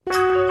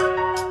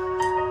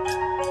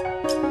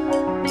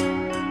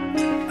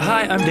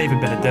Hi, I'm David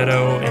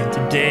Benedetto, and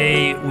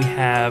today we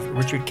have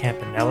Richard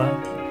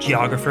Campanella,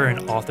 geographer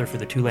and author for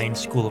the Tulane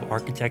School of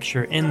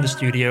Architecture, in the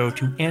studio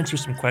to answer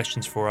some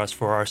questions for us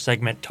for our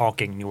segment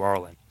Talking New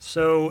Orleans.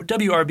 So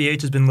WRBH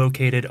has been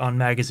located on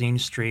Magazine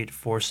Street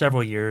for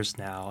several years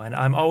now, and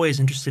I'm always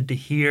interested to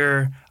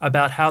hear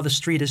about how the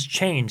street has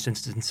changed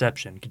since its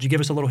inception. Could you give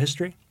us a little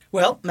history?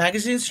 Well,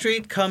 Magazine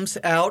Street comes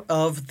out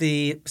of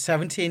the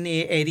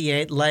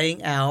 1788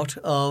 laying out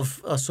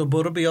of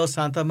Suburbio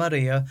Santa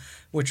Maria,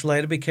 which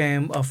later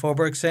became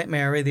Faubourg St.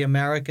 Mary, the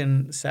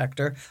American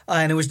sector.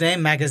 And it was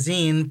named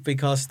Magazine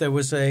because there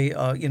was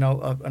an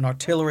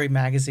artillery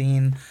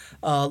magazine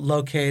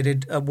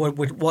located what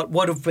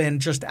would have been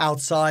just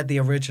outside the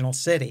original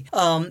city.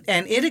 And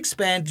it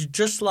expanded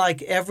just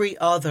like every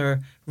other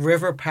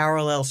river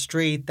parallel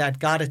street that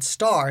got its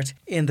start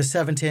in the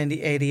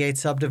 1788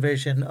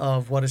 subdivision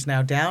of what is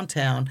now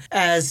downtown,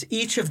 as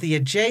each of the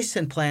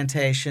adjacent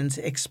plantations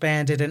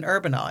expanded and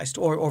urbanized,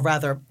 or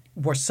rather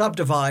were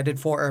subdivided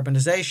for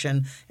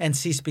urbanization and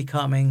ceased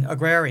becoming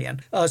agrarian.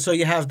 So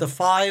you have the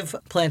 5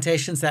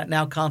 plantations that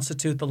now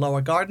constitute the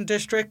Lower Garden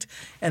District,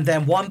 and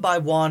then one by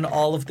one,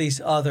 all of these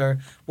other,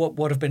 what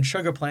would have been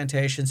sugar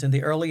plantations in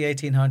the early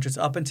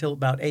 1800s up until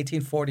about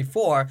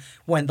 1844,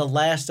 when the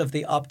last of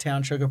the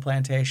uptown sugar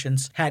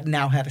plantations had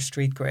a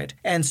street grid.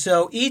 And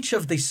so each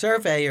of the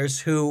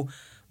surveyors who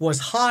was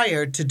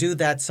hired to do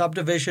that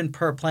subdivision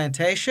per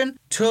plantation,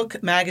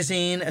 took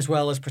Magazine as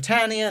well as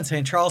Britannia and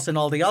St. Charles and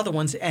all the other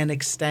ones and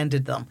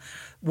extended them.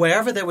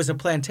 Wherever there was a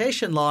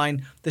plantation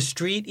line,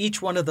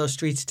 each one of those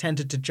streets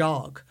tended to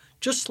jog,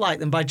 just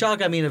slightly. And by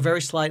jog, I mean a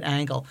very slight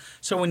angle.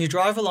 So when you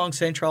drive along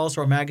St. Charles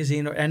or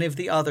Magazine or any of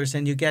the others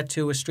and you get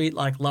to a street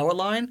like Lower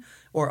Line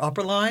or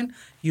Upper Line,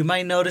 you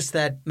might notice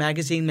that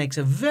Magazine makes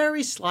a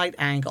very slight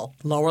angle.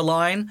 Lower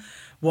Line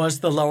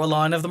was the lower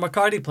line of the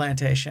McCarty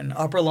plantation.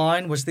 Upper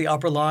line was the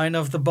upper line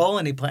of the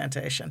Bolony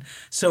plantation.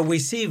 So we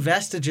see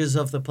vestiges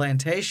of the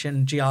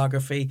plantation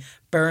geography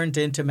burned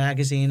into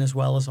Magazine as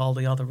well as all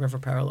the other river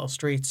parallel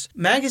streets.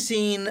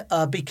 Magazine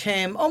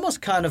became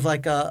almost kind of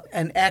like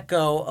an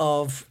echo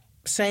of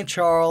St.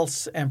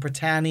 Charles and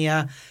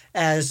Britannia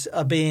as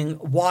being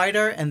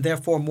wider and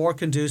therefore more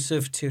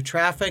conducive to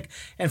traffic,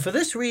 and for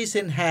this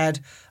reason had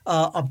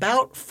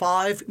about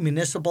 5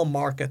 municipal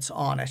markets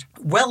on it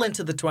well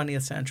into the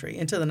 20th century,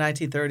 into the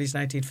 1930s,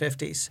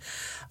 1950s.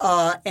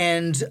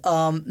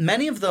 And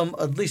many of them,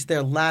 at least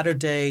their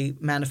latter-day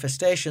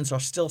manifestations, are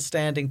still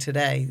standing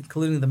today,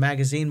 including the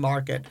Magazine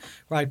Market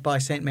right by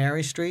St.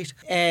 Mary Street.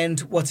 And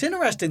what's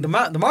interesting,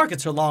 the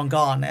markets are long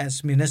gone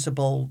as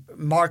municipal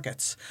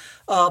markets,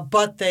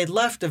 but they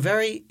left a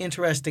very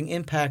interesting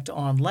impact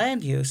on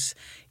land use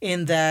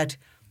in that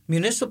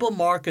municipal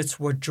markets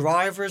were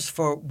drivers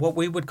for what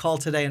we would call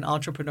today an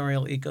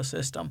entrepreneurial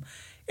ecosystem.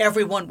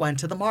 Everyone went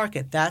to the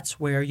market. That's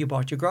where you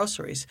bought your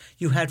groceries.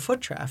 You had foot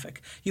traffic.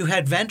 You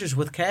had vendors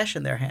with cash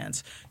in their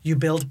hands. You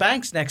built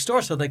banks next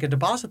door so they could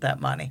deposit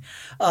that money.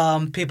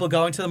 People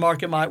going to the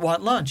market might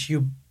want lunch.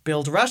 You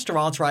build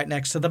restaurants right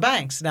next to the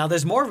banks. Now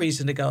there's more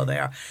reason to go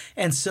there.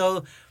 And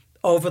so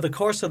over the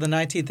course of the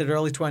 19th and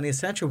early 20th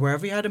century,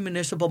 wherever you had a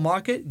municipal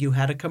market, you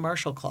had a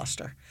commercial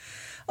cluster.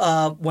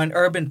 When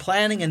urban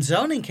planning and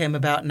zoning came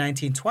about in the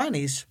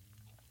 1920s,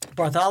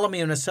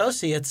 Bartholomew and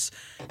Associates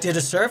did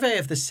a survey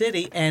of the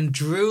city and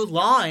drew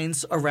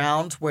lines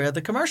around where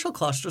the commercial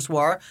clusters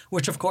were,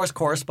 which of course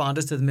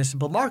corresponded to the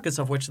municipal markets,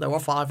 of which there were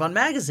 5 on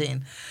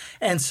Magazine.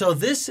 And so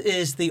this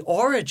is the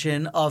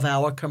origin of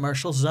our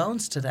commercial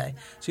zones today.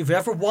 So if you've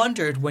ever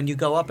wondered, when you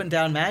go up and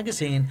down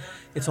Magazine,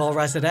 it's all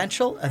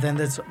residential, and then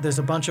there's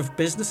a bunch of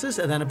businesses,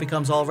 and then it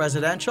becomes all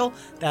residential.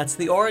 That's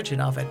the origin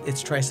of it.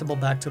 It's traceable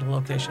back to the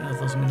location of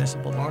those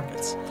municipal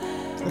markets.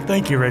 Well,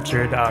 thank you,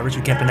 Richard.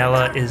 Richard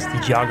Campanella is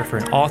the geographer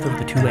and author of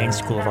the Tulane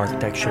School of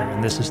Architecture,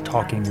 and this is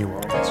Talking New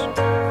Orleans.